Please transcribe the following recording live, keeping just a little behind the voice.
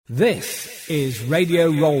This is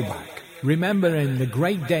Radio Rollback, remembering the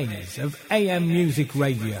great days of AM music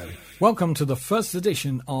radio. Welcome to the first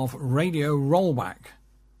edition of Radio Rollback,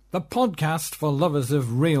 the podcast for lovers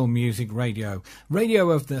of real music radio. Radio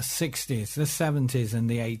of the 60s, the 70s and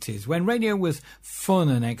the 80s, when radio was fun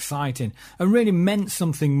and exciting and really meant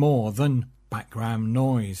something more than background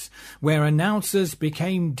noise, where announcers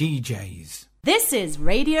became DJs. This is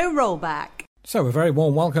Radio Rollback. So a very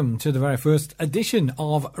warm welcome to the very first edition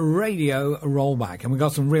of Radio Rollback. And we've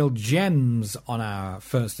got some real gems on our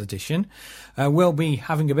first edition. We'll be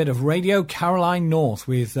having a bit of Radio Caroline North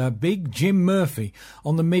with Big Jim Murphy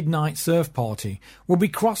on the Midnight Surf Party. We'll be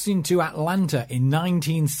crossing to Atlanta in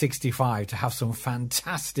 1965 to have some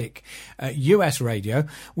fantastic US radio.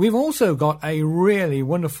 We've also got a really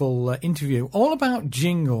wonderful interview all about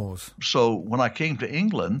jingles. So when I came to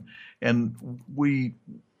England and we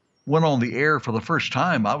went on the air for the first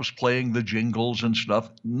time, I was playing the jingles and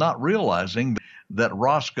stuff, not realizing that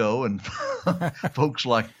Roscoe and folks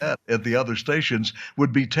like that at the other stations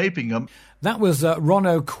would be taping them. That was Ron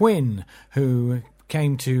O'Quinn, who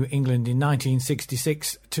came to England in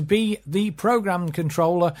 1966 to be the programme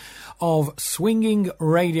controller of Swinging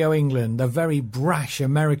Radio England, the very brash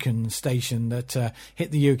American station that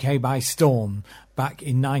hit the UK by storm back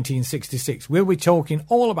in 1966. We'll be talking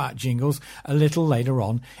all about jingles a little later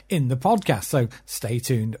on in the podcast, so stay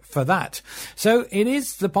tuned for that. So it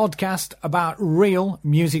is the podcast about real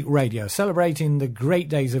music radio, celebrating the great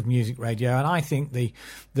days of music radio, and I think the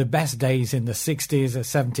best days in the 60s, the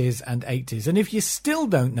 70s and 80s. And if you still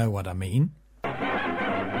don't know what I mean...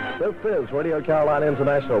 This is Radio Caroline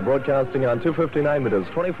International, broadcasting on 259 meters,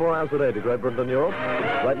 24 hours a day to Great Britain and Europe.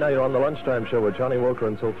 Right now you're on the lunchtime show with Johnny Walker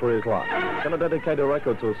until 3 o'clock. Going to dedicate a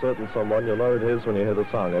record to a certain someone. You'll know who it is when you hear the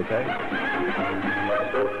song, okay?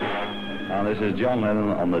 Now this is John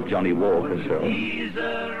Lennon on the Johnny Walker Show. He's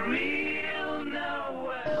a real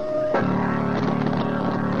Noel.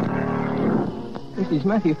 This is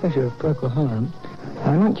Matthew Fisher of Procol Harum.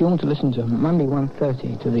 I'd like you all to listen to Monday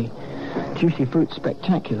 1:30 to the Juicy Fruit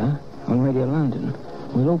Spectacular on Radio London.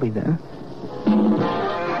 We'll all be there. Good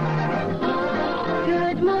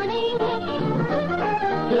morning.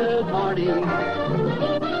 Good morning.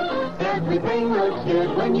 Everything looks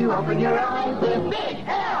good when you open your eyes with Big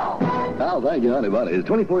L. Oh, thank you, honey bunny. It's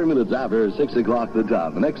 24 minutes after 6 o'clock the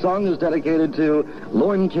top. The next song is dedicated to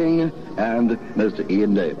Lorne King and Mr.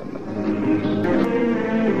 Ian David.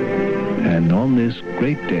 And on this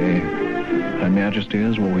great day, Her Majesty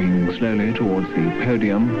is walking slowly towards the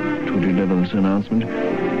podium to deliver this announcement,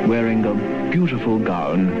 wearing a beautiful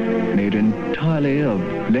gown made entirely of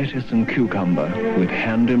lettuce and cucumber with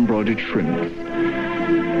hand-embroidered shrimps.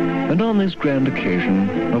 And on this grand occasion,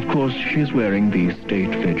 of course, she's wearing the state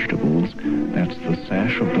vegetables. That's the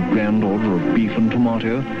sash of the Grand Order of Beef and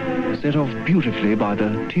Tomato, set off beautifully by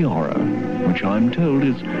the tiara, which I'm told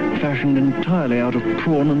is fashioned entirely out of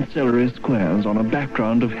prawn and celery squares on a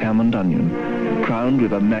background of ham and onion, crowned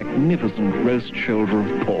with a magnificent roast shoulder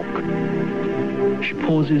of pork. She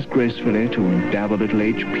pauses gracefully to dab a little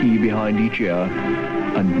HP behind each ear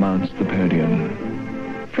and mounts the podium.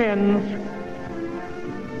 Friends,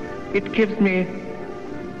 it gives me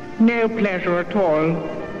no pleasure at all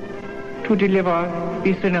to deliver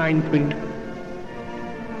this announcement.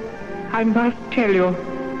 I must tell you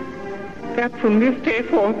that from this day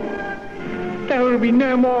forth, there will be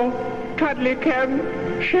no more cuddly cam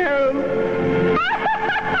show.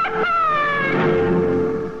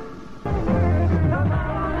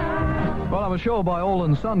 Well, I'm sure by all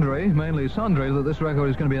and sundry, mainly sundry, that this record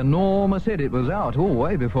is going to be an enormous hit. It was out all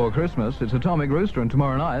way before Christmas. It's Atomic Rooster and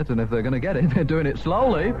tomorrow night, and if they're going to get it, they're doing it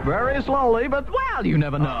slowly, very slowly, but, well, you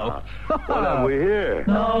never know. What have we here?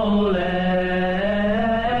 No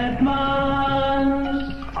let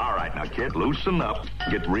months. All right, now, kid, loosen up.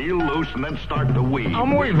 Get real loose and then start to weave.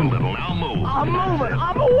 I'm weaving. A little. Now move. I'm moving.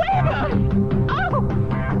 I'm weaving.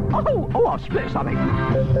 Oh, I've split something.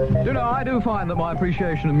 You know, I do find that my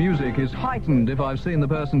appreciation of music is heightened if I've seen the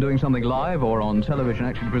person doing something live or on television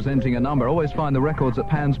actually presenting a number. I always find the records that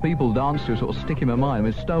Pan's People dance to sort of stick in my mind.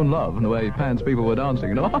 With Stone Love and the way Pan's People were dancing,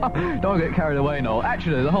 you know. Don't get carried away, Noel.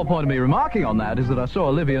 Actually, the whole point of me remarking on that is that I saw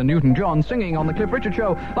Olivia Newton-John singing on the Cliff Richard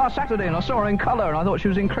show last Saturday, and I saw her in colour, and I thought she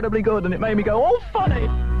was incredibly good, and it made me go, oh, funny!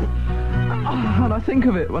 And I think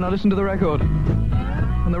of it when I listen to the record.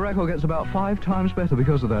 And the record gets about 5 times better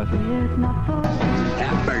because of that.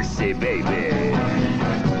 Have mercy, baby.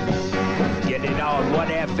 Get it on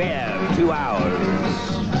 1FM, 2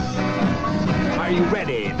 hours. Are you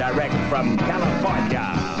ready? Direct from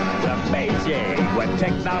California. It's amazing what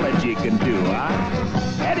technology can do,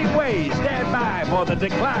 huh? Anyway, stand by for the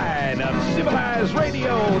decline of civilized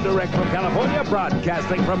radio. Direct from California,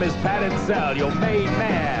 broadcasting from his padded cell, your main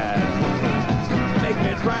man. Making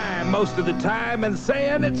it rhyme most of the time and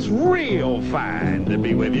saying it's real fine to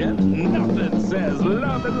be with you. Nothing says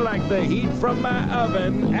loving like the heat from my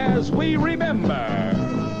oven, as we remember.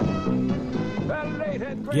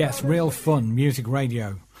 Yes, real fun music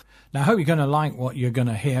radio. Now, I hope you're going to like what you're going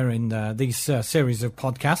to hear in these series of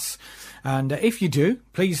podcasts. And if you do,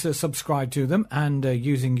 please subscribe to them. And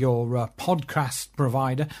using your podcast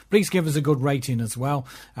provider, please give us a good rating as well.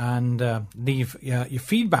 And leave your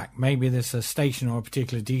feedback. Maybe there's a station or a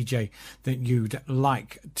particular DJ that you'd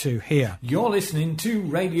like to hear. You're listening to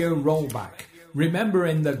Radio Rollback,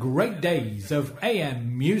 remembering the great days of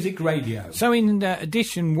AM music radio. So in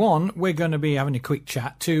edition 1, we're going to be having a quick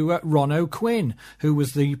chat to Ron O'Quinn, who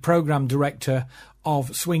was the programme director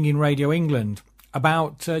of Swinging Radio England,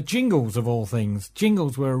 about jingles of all things.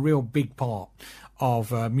 Jingles were a real big part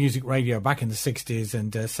of music radio back in the 60s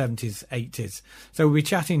and 70s, 80s. So we'll be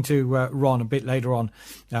chatting to Ron a bit later on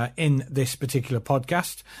in this particular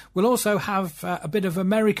podcast. We'll also have a bit of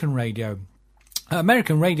American radio.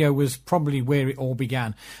 American radio was probably where it all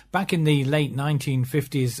began. Back in the late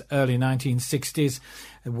 1950s, early 1960s,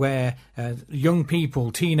 where young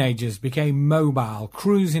people, teenagers, became mobile,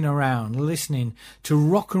 cruising around, listening to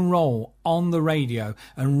rock and roll on the radio,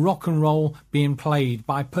 and rock and roll being played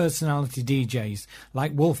by personality DJs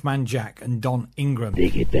like Wolfman Jack and Don Ingram.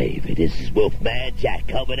 Dig it, baby. This is Wolfman Jack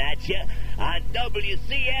coming at you on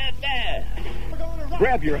WCFM.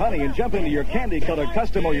 Grab your honey and jump into your candy-colored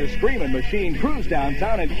custom or your screaming machine. Cruise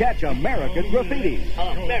downtown and catch American Graffiti.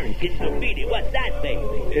 American Graffiti? What's that, baby?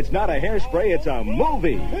 It's not a hairspray, it's a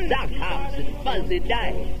movie. Sock hops and fuzzy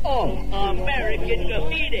dice. Oh, American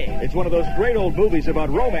Graffiti. It's one of those great old movies about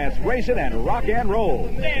romance, racing, and rock and roll.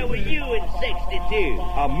 Where were you in 62?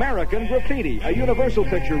 American Graffiti, a Universal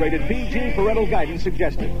picture rated PG, parental guidance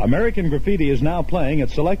suggested. American Graffiti is now playing at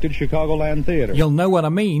selected Chicagoland theaters. You'll know what I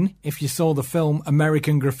mean if you saw the film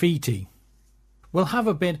American Graffiti. We'll have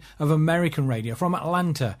a bit of American radio from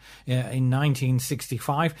Atlanta in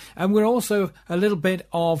 1965, and we're also a little bit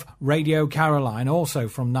of Radio Caroline, also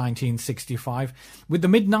from 1965, with the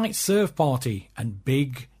Midnight Surf Party and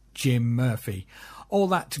Big Jim Murphy. All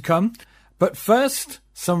that to come. But first,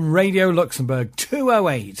 some Radio Luxembourg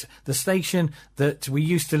 208, the station that we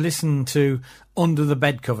used to listen to under the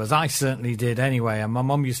bed covers. I certainly did anyway, and my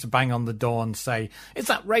mum used to bang on the door and say, "Is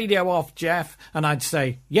that radio off, Jeff?" And I'd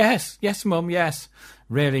say, yes, Mum, yes.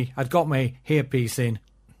 Really, I'd got my earpiece in,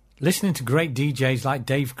 listening to great DJs like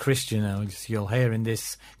Dave Christian, as you'll hear in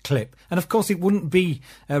this clip. And of course, it wouldn't be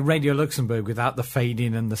Radio Luxembourg without the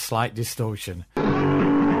fading and the slight distortion.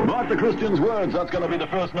 Mark the Christian's words, that's going to be the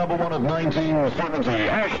first number one of 1970.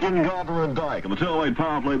 Ashton, Gardner and Dyke. And the 208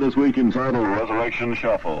 power play this week entitled Resurrection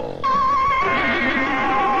Shuffle.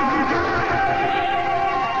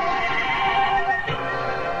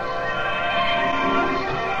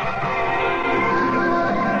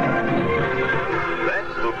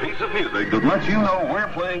 That's the piece of music that lets you know we're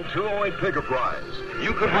playing 208 Pick-a Prize.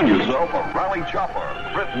 You could win yourself a Rally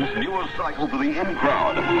Chopper, Britain's newest cycle to the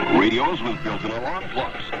in-crowd. Radios with built-in alarm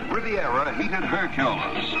clocks, Riviera heated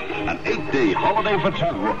Hercules, an 8-day holiday for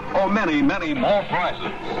two, or many, many more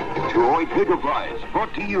prizes. 208 Pick-a Prize,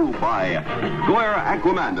 brought to you by Goyer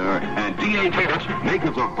Aquamander and D.A. Barrett,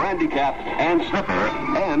 makers of Brandy Cap and Sniffer,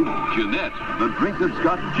 and Jeanette, the drink that's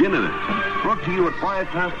got gin in it. Brought to you at 5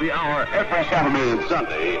 past the hour every Saturday and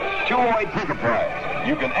Sunday. 208 Pick-a Prize.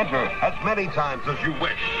 You can enter as many times as you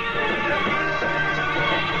wish.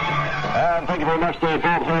 And thank you very much to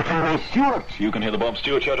Bob Stewart. You can hear the Bob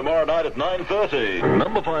Stewart Show tomorrow night at 9:30.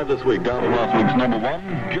 Number 5 this week, down from last week's number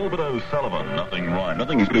 1, Gilbert O'Sullivan. Nothing rhyme.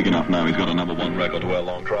 Nothing is big enough now. He's got a number 1 record to wear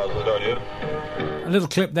long trousers, don't you? A little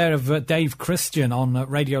clip there of Dave Christian on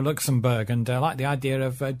Radio Luxembourg, and I like the idea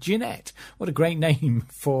of Jeanette. What a great name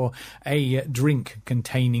for a drink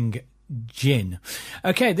containing gin.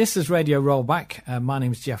 Okay, this is Radio Rollback. My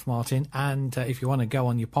name's Jeff Martin, and if you want to go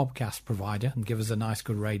on your podcast provider and give us a nice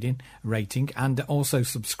good rating and also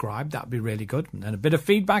subscribe, that'd be really good, and a bit of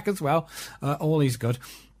feedback as well, all is good.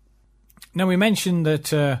 Now, we mentioned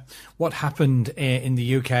that what happened in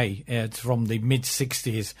the UK from the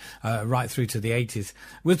mid-60s right through to the 80s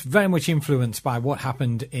was very much influenced by what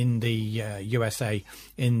happened in the USA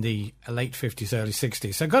in the late 50s, early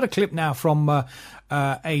 60s. So I've got a clip now from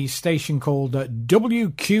a station called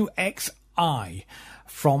WQXI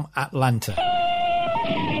from Atlanta.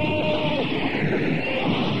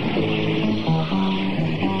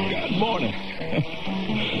 Good morning.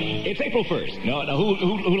 It's April 1st. No,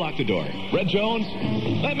 who locked the door? Red Jones?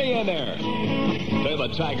 Let me in there. Say the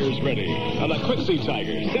Tigers ready. The Quixie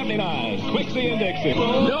Tigers, 79. Quixie and Dixie.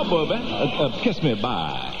 No moving. Kiss me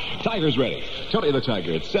bye. Tigers ready. Tony the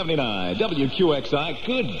Tiger at 79. WQXI.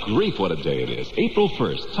 Good grief, what a day it is. April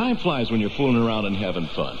 1st. Time flies when you're fooling around and having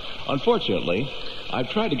fun. Unfortunately,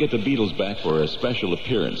 I've tried to get the Beatles back for a special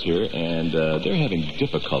appearance here, and they're having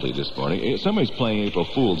difficulty this morning. Somebody's playing April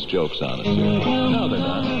Fool's jokes on us here. No, they're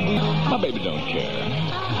not. My baby don't care.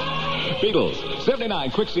 Beatles,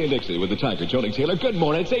 79, Quixie and Dixie with the Tiger, Tony Taylor. Good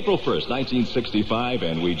morning. It's April 1st, 1965,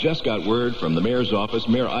 and we just got word from the mayor's office.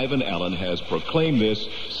 Mayor Ivan Allen has proclaimed this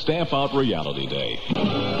Stamp Out Reality Day.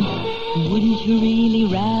 Wouldn't you really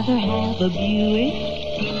rather have a Buick?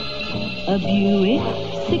 A Buick,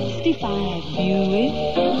 65 Buick.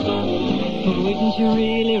 Wouldn't you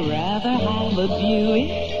really rather have a Buick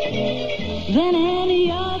than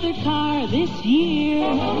any other car this year?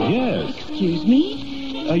 Yes. Excuse me?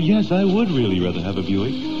 Yes, I would really rather have a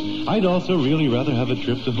Buick. I'd also really rather have a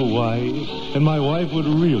trip to Hawaii. And my wife would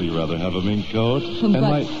really rather have a mink coat.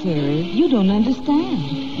 But, sir, you don't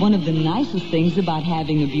understand. One of the nicest things about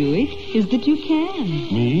having a Buick is that you can.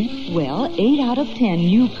 Me? Well, 8 out of 10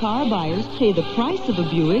 new car buyers pay the price of a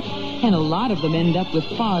Buick, and a lot of them end up with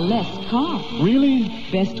far less car. Really?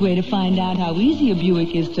 Best way to find out how easy a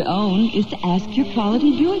Buick is to own is to ask your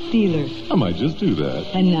quality Buick dealer. I might just do that.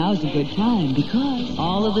 And now's a good time because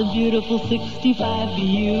all of the beautiful 65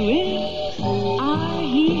 Buicks are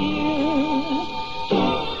here.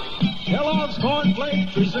 Kellogg's Corn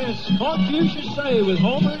Flakes presents Confucius Say with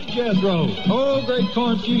Homer and Jethro. Oh, great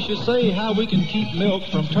Confucius Say, how we can keep milk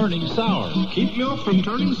from turning sour. Keep milk from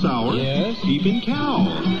turning sour? Yes. Keeping cow.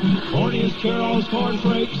 Corniest Kellogg's Corn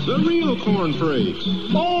Flakes. The real Corn Flakes.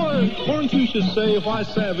 More. Confucius Say, why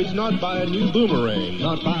savage not buy a new boomerang?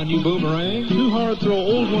 Not buy a new boomerang? Too hard throw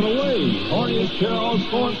old one away. Corniest Kellogg's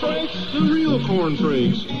Corn Flakes. The real Corn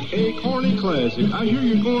Flakes. A corny classic. I hear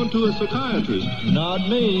you're going to a psychiatrist. Not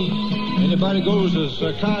me. Anybody goes to a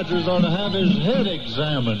psychiatrist ought to have his head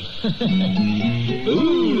examined.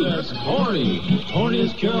 Ooh, that's corny.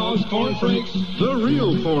 Corniest Kellogg's Corn Flakes. The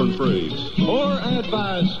real Corn Flakes. More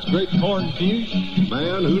advised, great Cornfuge.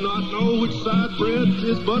 Man who not know which side bread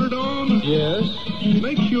is buttered on? Yes.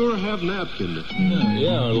 Make sure have napkin.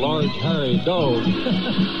 Yeah, a large hairy dog.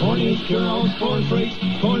 Corniest Kellogg's Corn Flakes.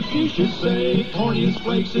 Confucius say corniest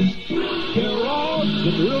flakes is Kellogg's.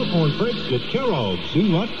 Get the real Corn Flakes, get Kellogg's.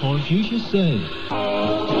 Do what Confucius say.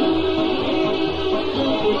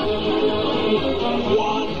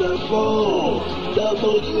 Wonderful!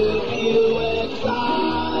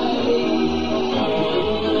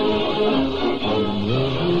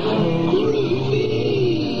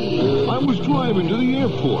 Groovy! I was driving to the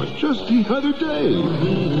airport just the other day.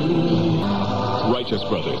 Righteous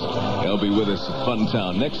Brothers. They'll be with us at Fun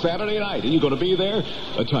Town next Saturday night. Are you going to be there?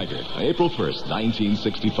 A Tiger, April 1st,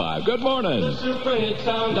 1965. Good morning. The super hit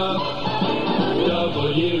sound of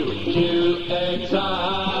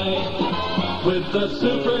WQXI with the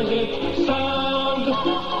super hit sound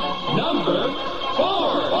number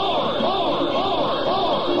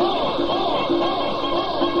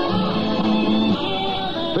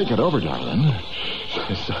 4. Think it over, darling.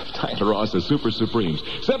 Tyler Ross, the Super Supremes.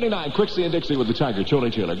 79, Quixie and Dixie with the Tiger, Tony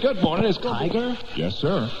Taylor. Good morning. Is Tiger? Yes,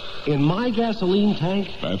 sir. In my gasoline tank?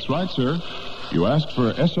 That's right, sir. You asked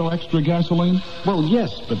for SO Extra gasoline? Well,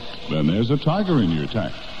 yes, but... Then there's a Tiger in your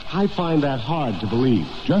tank. I find that hard to believe.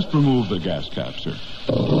 Just remove the gas cap, sir.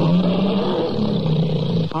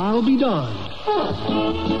 I'll be darned.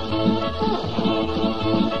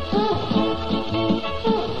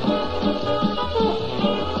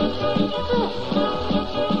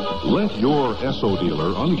 Let your Esso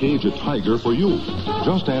dealer uncage a Tiger for you.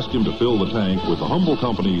 Just ask him to fill the tank with the Humble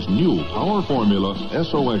Company's new Power Formula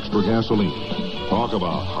Esso Extra gasoline. Talk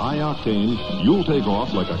about high octane, you'll take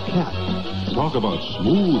off like a cat. Talk about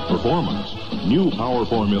smooth performance. New Power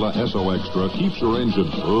Formula Esso Extra keeps your engine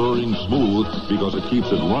purring smooth because it keeps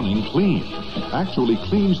it running clean. Actually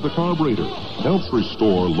cleans the carburetor, helps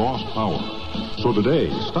restore lost power. So today,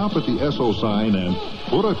 stop at the Esso sign and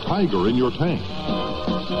put a Tiger in your tank.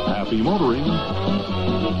 Happy motoring.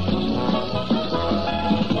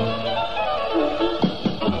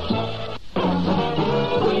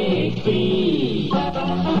 Quixie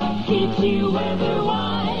keeps you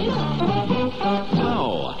weather-wise.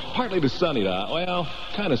 Now, Partly to sunny now. Well,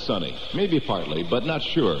 kind of sunny. Maybe partly, but not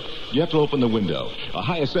sure. You have to open the window. A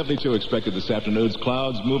high of 72 expected this afternoon.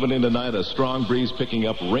 Clouds moving in tonight. A strong breeze picking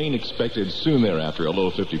up. Rain expected soon thereafter. A low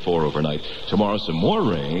of 54 overnight. Tomorrow, some more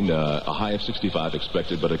rain. A high of 65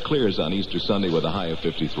 expected, but it clears on Easter Sunday with a high of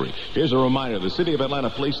 53. Here's a reminder. The City of Atlanta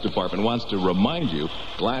Police Department wants to remind you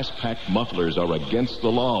glass-packed mufflers are against the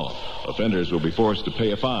law. Offenders will be forced to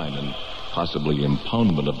pay a fine and possibly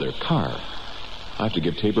impoundment of their car. I have to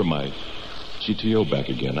give Tabor my GTO back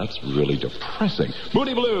again. That's really depressing.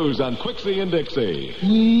 Moody Blues on Quixie and Dixie.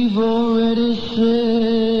 We've already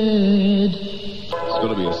said It's going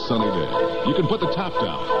to be a sunny day. You can put the top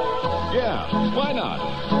down. Yeah, why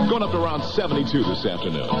not? Going up to around 72 this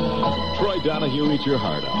afternoon. Troy Donahue, eat your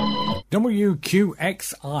heart out.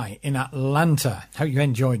 WQXI in Atlanta. Hope you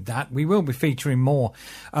enjoyed that. We will be featuring more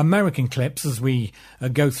American clips as we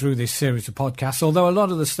go through this series of podcasts, although a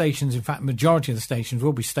lot of the stations, in fact, majority of the stations,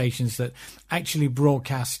 will be stations that actually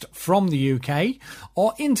broadcast from the UK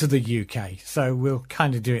or into the UK. So we'll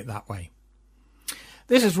kind of do it that way.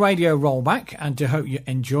 This is Radio Rollback, and I hope you're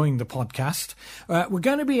enjoying the podcast. We're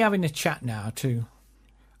going to be having a chat now to...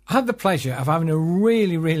 I had the pleasure of having a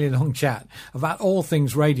really, really long chat about all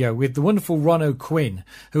things radio with the wonderful Ron O'Quinn,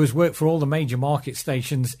 who has worked for all the major market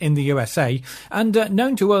stations in the USA and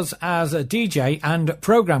known to us as a DJ and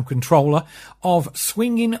program controller of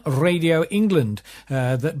Swinging Radio England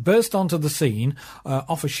that burst onto the scene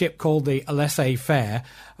off a ship called the Laissez-Faire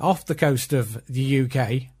off the coast of the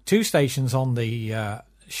UK. 2 stations on the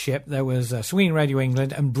ship. There was Swinging Radio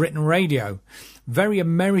England and Britain Radio. Very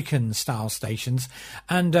American style stations,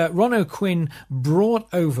 and Ron O'Quinn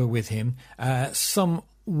brought over with him some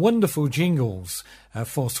wonderful jingles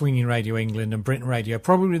for Swinging Radio England and Britain Radio,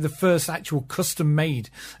 probably the first actual custom-made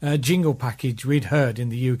jingle package we'd heard in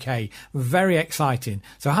the UK. Very exciting.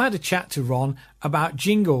 So I had a chat to Ron about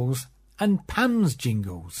jingles and Pam's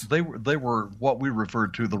jingles. They were what we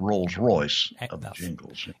referred to the Rolls-Royce of the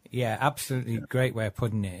jingles. Yeah, absolutely great way of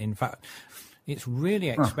putting it. In fact, it's really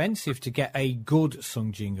expensive to get a good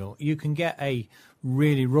sung jingle. You can get a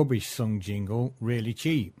really rubbish sung jingle really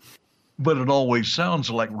cheap. But it always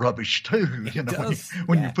sounds like rubbish too, you know,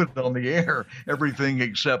 when you put it on the air, everything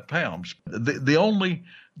except Pam's. The only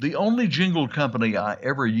jingle company I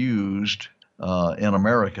ever used in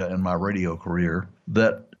America in my radio career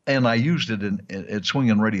and I used it at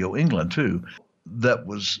Swinging Radio England too, that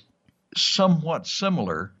was somewhat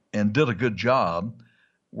similar and did a good job,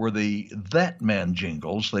 were the That Man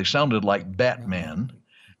jingles. They sounded like Batman,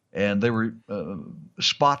 and they were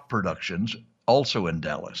spot productions, also in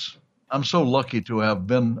Dallas. I'm so lucky to have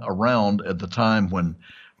been around at the time when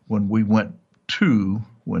we went to,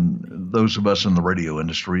 when those of us in the radio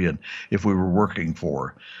industry, and if we were working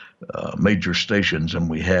for major stations and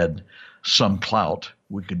we had some clout,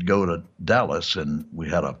 we could go to Dallas and we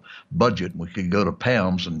had a budget. We could go to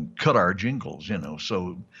Pam's and cut our jingles, you know.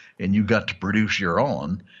 So, and you got to produce your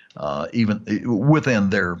own, even within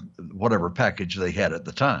their whatever package they had at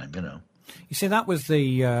the time, you know. You see, that was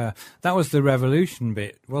the revolution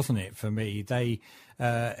bit, wasn't it? For me, they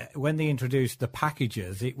when they introduced the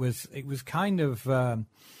packages, it was kind of off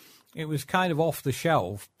the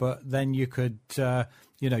shelf, but then you could.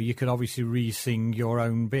 You could obviously re-sing your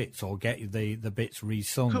own bits or get the bits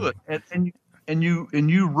re-sung. Could, and you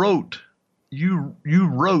wrote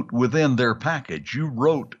within their package. You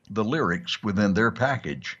wrote the lyrics within their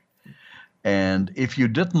package, and if you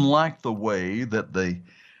didn't like the way that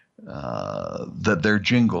that their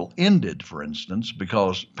jingle ended, for instance,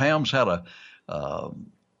 because Pam's had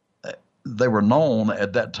they were known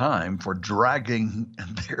at that time for dragging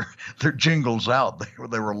their jingles out.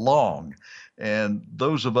 They were long. And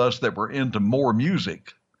those of us that were into more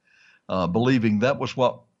music, believing that was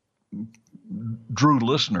what drew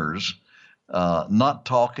listeners, not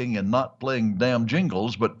talking and not playing damn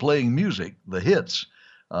jingles, but playing music, the hits.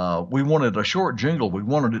 We wanted a short jingle. We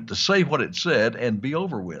wanted it to say what it said and be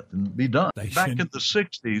over with and be done. Back in the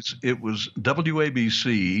 60s, it was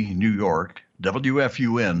WABC New York,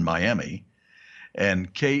 WFUN Miami,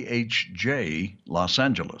 and KHJ Los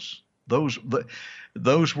Angeles. Those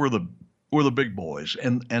were the big boys,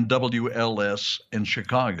 and WLS in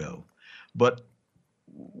Chicago. But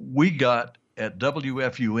we got at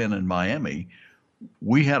WFUN in Miami,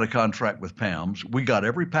 we had a contract with Pam's. We got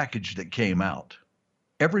every package that came out,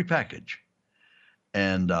 every package.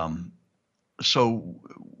 And so,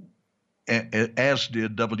 as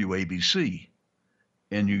did WABC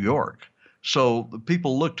in New York. So the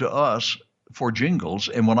people looked to us for jingles.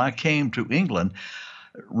 And when I came to England,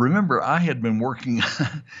 remember, I had been working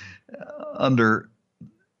under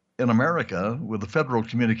in America, with the Federal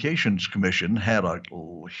Communications Commission, had a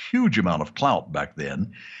huge amount of clout back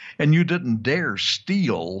then, and you didn't dare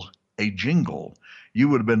steal a jingle. You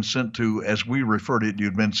would have been sent to, as we referred to it,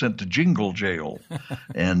 you'd been sent to jingle jail.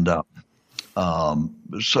 And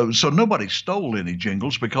so nobody stole any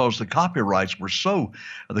jingles because the copyright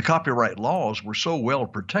laws were so well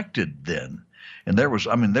protected then. And there was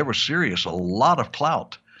a lot of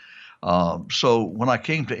clout. So when I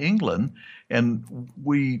came to England and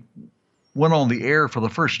we went on the air for the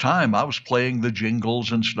first time, I was playing the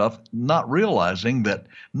jingles and stuff, not realizing that,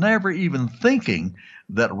 never even thinking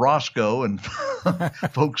that Roscoe and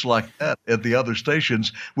folks like that at the other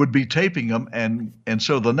stations would be taping them. And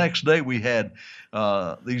so the next day we had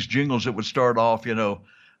these jingles that would start off,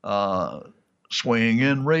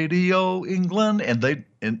 Swinging Radio England, and they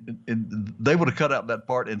would have cut out that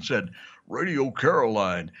part and said Radio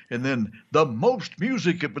Caroline, and then the most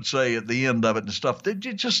music it would say at the end of it and stuff. They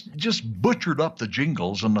just butchered up the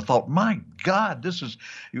jingles, and I thought, my God, this is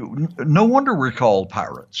no wonder we're called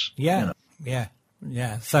pirates. Yeah, yeah.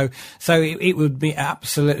 So it would be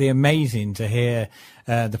absolutely amazing to hear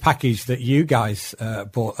the package that you guys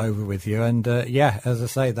brought over with you, and as I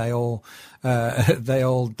say, they all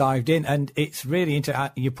dived in, and it's really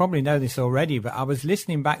you probably know this already, but I was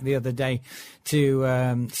listening back the other day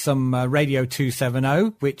to some Radio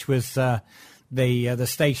 270, which was the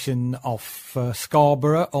station off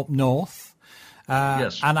Scarborough up north.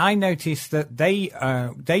 Yes. And I noticed that they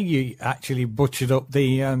actually butchered up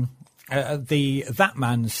the That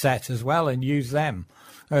Man set as well and used them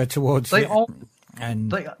towards they all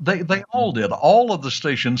did. All of the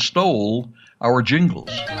stations stole our jingles.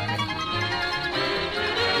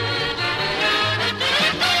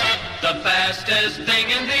 The fastest thing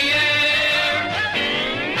in the air,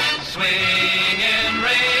 swinging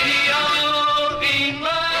Radio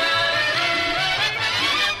England.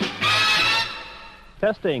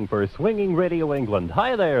 Testing for Swinging Radio England.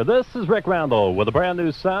 Hi there, this is Rick Randall with a brand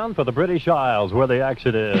new sound for the British Isles, where the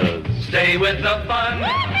action is. Stay with the fun.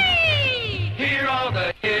 Hear all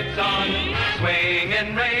the hits on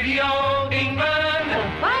Swinging Radio England.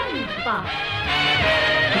 Fun spot.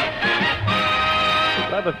 I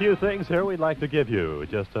have a few things here we'd like to give you.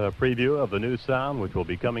 Just a preview of the new sound which will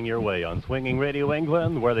be coming your way on Swinging Radio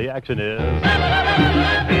England, where the action is.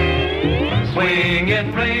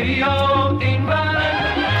 Swinging Radio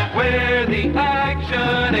England, where the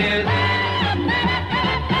action is.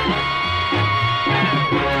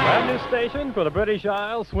 Brand new station for the British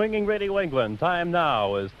Isles, Swinging Radio England. Time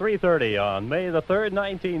now is 3:30 on May the 3rd,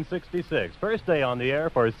 1966. First day on the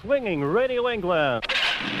air for Swinging Radio England.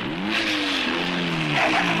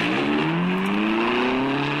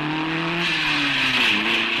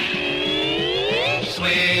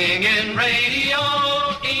 Swinging Radio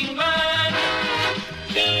England.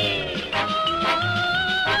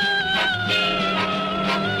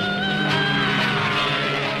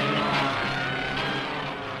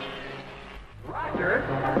 Roger.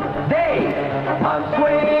 Dave on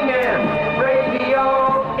Swinging Radio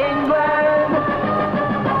England.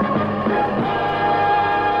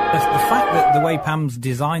 The fact that the way Pam's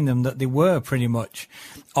designed them, that they were pretty much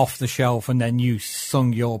off the shelf and then you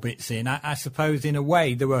sung your bits in, I suppose in a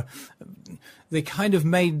way they kind of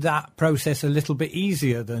made that process a little bit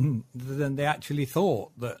easier than they actually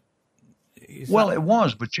thought. It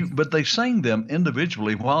was, but they sang them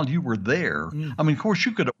individually while you were there. I mean, of course,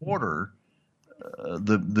 you could order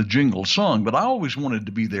the jingle sung, but I always wanted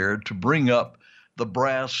to be there to bring up the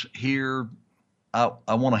brass here. I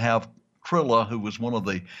want to have Trilla, who was one of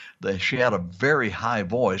she had a very high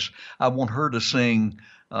voice. I want her to sing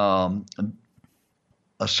a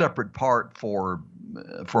separate part for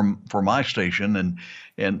my station,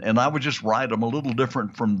 and I would just write them a little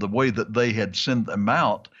different from the way that they had sent them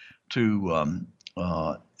out to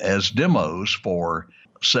as demos for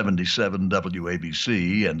 77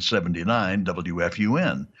 WABC and 79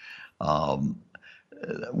 WFUN.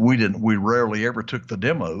 We rarely ever took the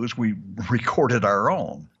demos. We recorded our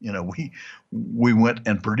own. We went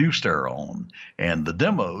and produced our own, and the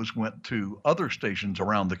demos went to other stations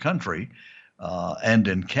around the country, and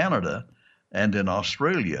in Canada and in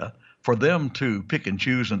Australia, for them to pick and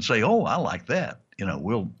choose and say, "Oh, I like that."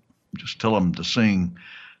 We'll just tell them to sing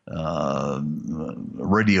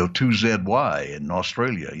Radio 2ZY in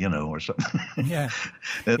Australia, or something. Yeah.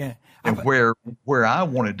 And where I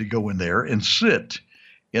wanted to go in there and sit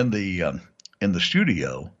in the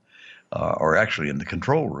studio, or actually in the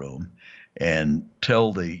control room, and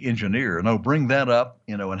tell the engineer, no, bring that up,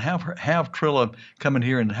 and have Trilla come in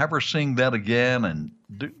here and have her sing that again, and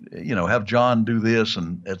do, have John do this,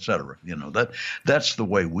 and et cetera. That's the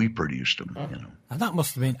way we produced them. And that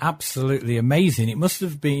must have been absolutely amazing. It must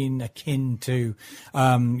have been akin to,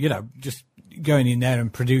 just going in there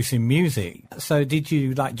and producing music. So did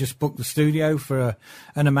you just book the studio for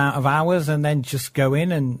an amount of hours and then just go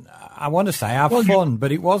in and, I want to say, have fun,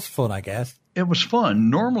 but it was fun, I guess. It was fun.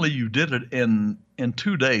 Normally you did it in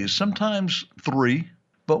 2 days, sometimes 3,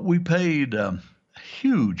 but we paid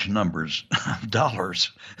huge numbers of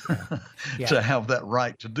dollars to have that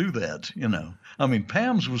right to do that, I mean,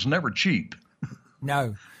 Pam's was never cheap.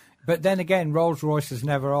 No, but then again, Rolls Royces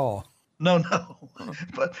never are. No,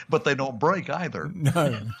 but they don't break either.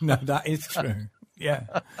 No, that is true.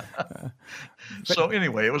 Yeah. So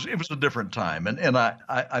anyway, it was a different time, and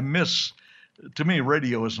I miss. To me,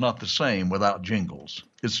 radio is not the same without jingles.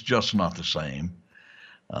 It's just not the same,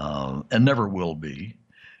 and never will be.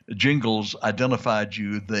 Jingles identified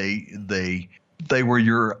you. They were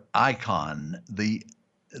your icon. The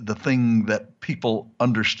thing that people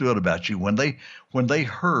understood about you when they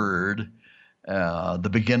heard the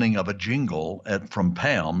beginning of a jingle from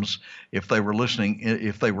Pam's, if they were listening,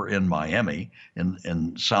 if they were in Miami,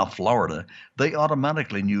 in South Florida, they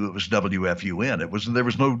automatically knew it was WFUN. There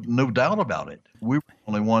was no doubt about it. We were the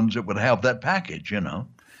only ones that would have that package, And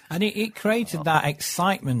it created that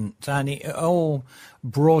excitement, and it all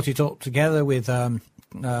brought it up together with a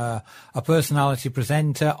personality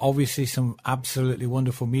presenter, obviously some absolutely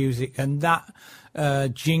wonderful music, and that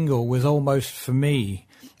jingle was almost, for me,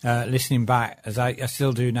 listening back, as I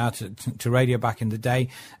still do now to radio back in the day,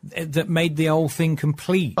 that made the whole thing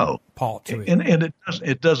complete. Part to it, and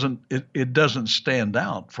it doesn't stand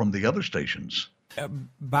out from the other stations.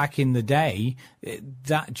 Back in the day,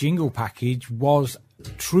 that jingle package was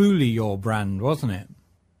truly your brand, wasn't it?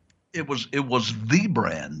 It was the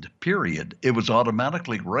brand, period. It was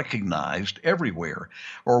automatically recognized everywhere,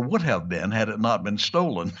 or would have been had it not been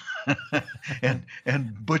stolen and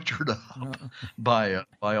butchered up by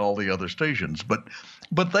all the other stations. But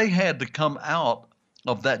they had to come out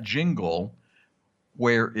of that jingle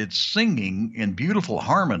where it's singing in beautiful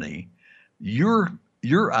harmony your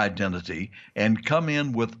identity, and come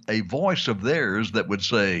in with a voice of theirs that would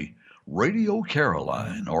say Radio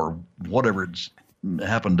Caroline or whatever it's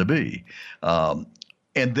happened to be. And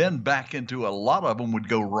then back into, a lot of them would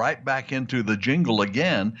go right back into the jingle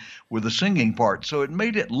again with the singing part. So it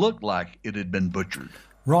made it look like it had been butchered.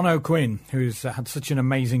 Ron O'Quinn, who's had such an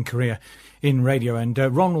amazing career in radio. And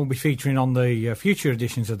Ron will be featuring on the future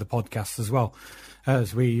editions of the podcast as well,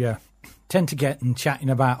 as we tend to get and chatting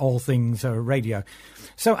about all things radio.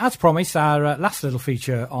 So as promised, our last little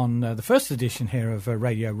feature on the first edition here of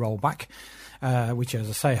Radio Rollback, which, as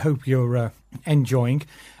I say, I hope you're enjoying,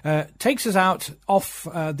 takes us out off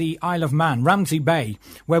the Isle of Man, Ramsey Bay,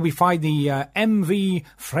 where we find the MV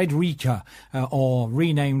Frederica, or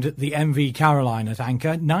renamed the MV Caroline, at anchor,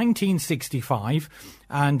 1965.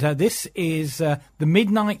 And this is the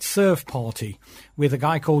Midnight Surf Party with a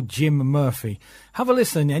guy called Jim Murphy. Have a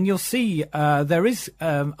listen and you'll see there is,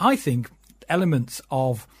 I think, elements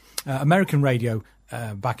of American radio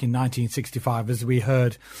back in 1965, as we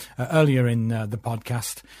heard earlier in the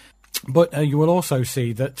podcast. But you will also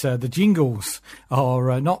see that the jingles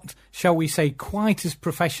are not, shall we say, quite as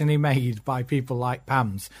professionally made by people like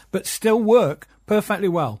Pam's, but still work perfectly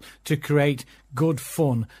well to create good,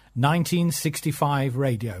 fun 1965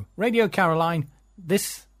 radio. Radio Caroline,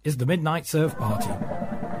 this is the Midnight Surf Party.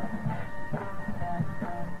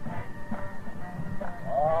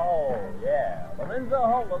 Oh, yeah. Lorenzo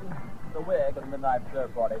Holden, the wig of the Midnight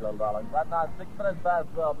Surf Party, little darling. Right now, 6 minutes past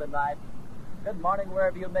 12 midnight. Good morning,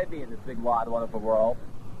 wherever you may be in this big, wide, wonderful world.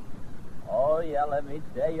 Oh, yeah, let me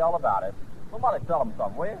tell you all about it. Somebody tell them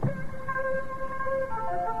something, will you?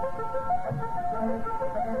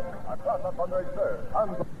 I cross up under his surf,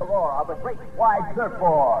 under the roar of the great wide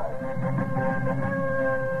surfboard.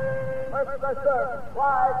 Surf the surf,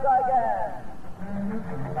 wide again.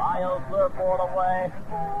 I'll surfboard away.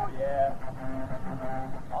 Oh, yeah.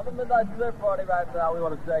 On the Midnight Surf Party right now, we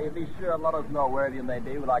want to say, be sure and let us know wherever you may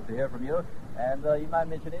be. We'd like to hear from you. And you might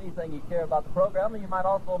mention anything you care about the program, and you might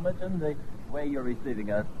also mention the way you're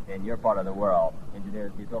receiving us in your part of the world.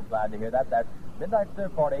 Engineers, be so glad to hear that. That's Midnight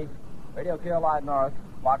Surf Party, Radio Caroline North,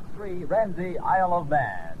 Box 3, Ramsey, Isle of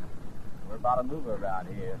Man. We're about to move around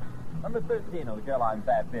here. Number 13 on the Caroline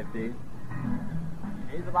 550s.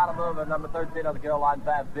 He's about to move at number 13 on the Caroline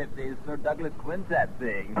 550s, Sir Douglas Quintet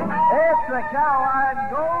sings. It's the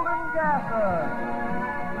Caroline Golden Gasser.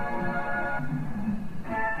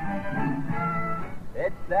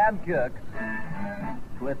 It's Sam Cooke,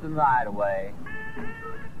 Twisting the Night Away.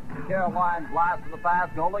 Caroline Blast from the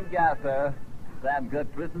Past, Golden Gasser. Sam Cooke,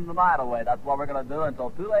 Twisting the Night Away. That's what we're going to do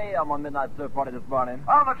until 2 a.m. on Midnight Surf Party this morning.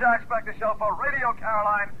 On the Jack Spector Show for Radio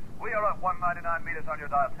Caroline, we are at 199 meters on your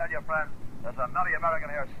dial. Tell your friends, there's a nutty American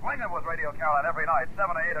here swinging with Radio Caroline every night,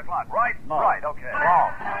 7 to 8 o'clock, right? No. Right, okay.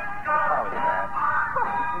 Wrong. Sorry, man.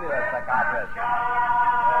 Give me that psychiatrist.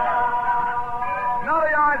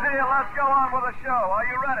 Nutty Isaiah, let's go on with the show. Are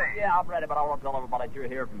you ready? Yeah, I'm ready, but I want to tell everybody that you're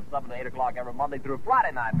here from 7 to 8 o'clock every Monday through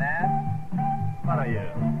Friday night, man. What are you?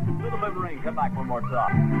 Do the boomerang. Come back one more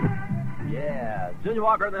time. Yeah. Junior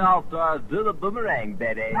Walker and the All-Stars, do the boomerang,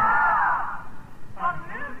 baby.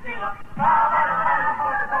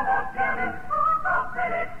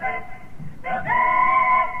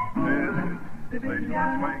 This station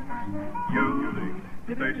that swings, you,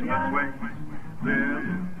 station that swings,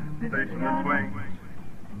 this station that swings.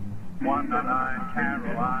 199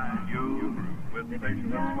 Caroline, you with the station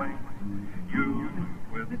that swings, you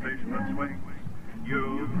with the station that swings,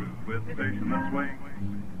 you with the station that swings.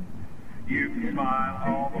 You can smile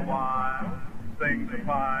all the while, things are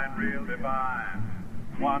fine, real divine.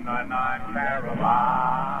 199 Caroline.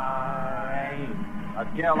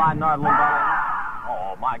 That's Caroline North, little darling.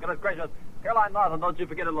 Oh, my goodness gracious. Caroline North, and don't you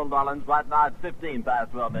forget it, little darlings. Right now it's 15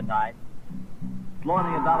 past 12 midnight.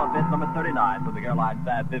 Slowing it down a bit, number 39 for the Caroline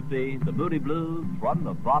 550. The Booty Blues from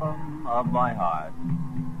the bottom of my heart.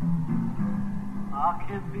 I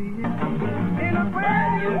can be in a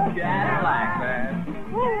brand new Cadillac,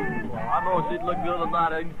 man. Woo! I know she'd look good on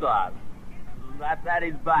that inside. That's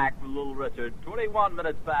Eddie's back for Little Richard. 21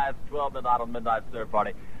 minutes past 12 midnight on Midnight Surf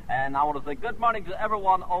Party. And I want to say good morning to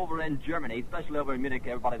everyone over in Germany, especially over in Munich,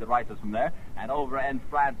 everybody that writes us from there, and over in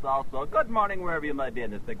France also. Good morning wherever you may be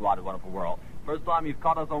in this big, wide, wonderful world. First time you've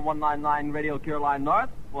caught us on 199 Radio Caroline North?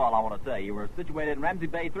 Well, I want to say you were situated in Ramsey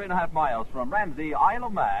Bay, 3.5 miles from Ramsey, Isle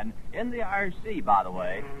of Man, in the Irish Sea, by the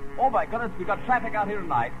way. Oh, my goodness, we've got traffic out here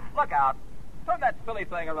tonight. Look out. Turn that silly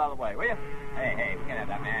thing around the way, will you? Hey, we can't have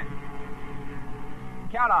that, man.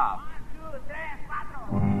 Count off. 1, 2, 3,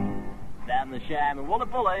 4. Sam the Sham and Wooly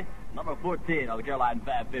Bully, number 14 on the Caroline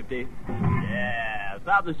 550. Yeah,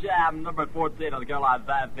 Sam the Sham, number 14 on the Caroline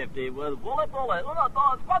 550 with Wooly Bully. 1, 2,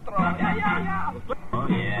 4. Yeah. Oh,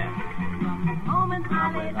 yeah.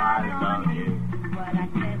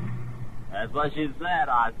 That's what she said.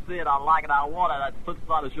 I see it, I like it, I want it. That's the flip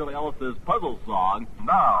side of Shirley Ellis's puzzle song.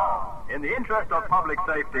 Now, in the interest of public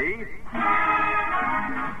safety,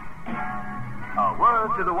 a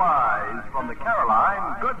word to the wise from the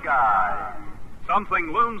Caroline Good Guy.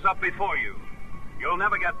 Something looms up before you. You'll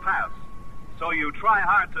never get past, so you try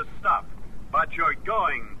hard to stop, but you're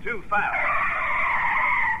going too fast.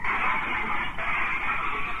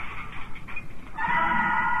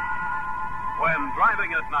 When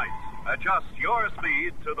driving at night, adjust your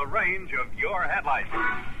speed to the range of your headlights.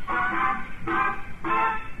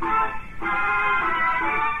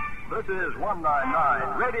 This is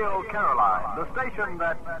 199 Radio Caroline, the station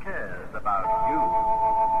that cares about you.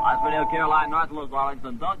 That's Radio Caroline North, little darlings,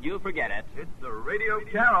 and don't you forget it. It's the Radio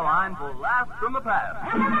Caroline blast from the past.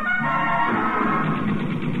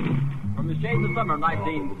 From the shades of summer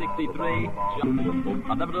 1963,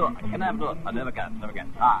 I'll never do it. I can never do it. I never can.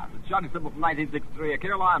 It's Johnny Simple from 1963, a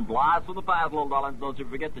Caroline blast from the past, little darlings. Don't you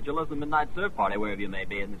forget that you listen to Midnight Surf Party, wherever you may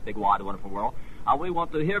be in this big, wide, wonderful world. We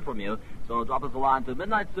want to hear from you, so drop us a line to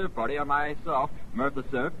Midnight Surf Party or myself, Mirtha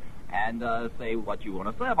Surf, and say what you want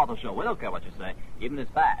to say about the show. We don't care what you say, even if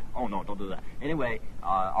it's bad. Oh, no, don't do that. Anyway,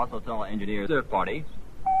 also tell engineer Surf Party,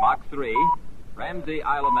 Box 3, Ramsey,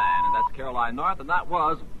 Isle of Man, and that's Caroline North, and that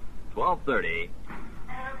was 12:30.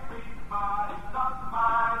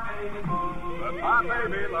 But my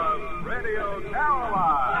baby loves Radio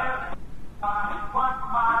Caroline. But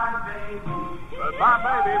my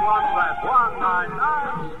baby wants that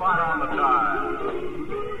 199 spot on the dial.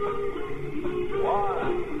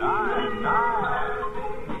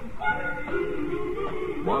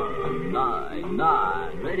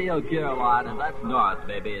 199 Radio Caroline, and that's North,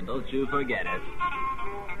 baby, and don't you forget it.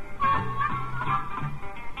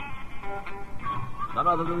 None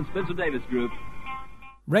other than Spencer Davis Group.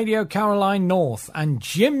 Radio Caroline North and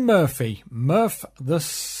Jim Murphy, Murph the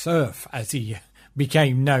Surf, as he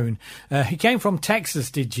became known. He came from Texas,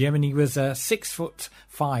 did Jim, and he was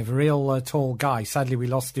 6'5", a real tall guy. Sadly, we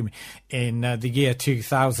lost him in the year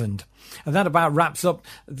 2000. And that about wraps up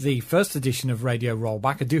the first edition of Radio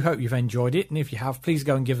Rollback. I do hope you've enjoyed it, and if you have, please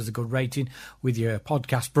go and give us a good rating with your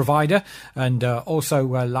podcast provider, and also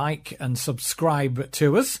like and subscribe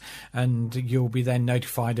to us, and you'll be then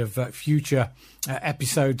notified of future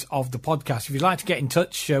episodes of the podcast. If you'd like to get in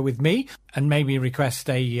touch with me, and maybe request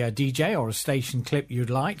a DJ or a station clip you'd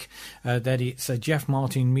like, then it's Jeff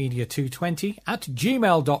Martin Media 220 at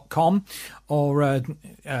gmail.com, or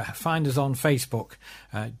find us on Facebook,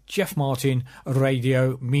 Jeff Martin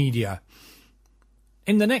Radio Media.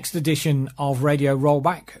 In the next edition of Radio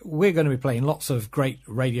Rollback, we're going to be playing lots of great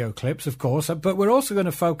radio clips, of course, but we're also going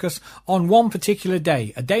to focus on one particular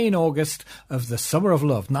day, a day in August of the Summer of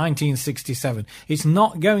Love, 1967. It's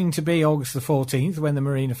not going to be August the 14th, when the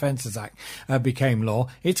Marine Offences Act became law.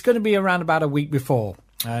 It's going to be around about a week before,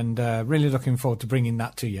 and really looking forward to bringing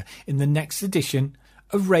that to you in the next edition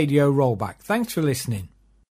of Radio Rollback. Thanks for listening.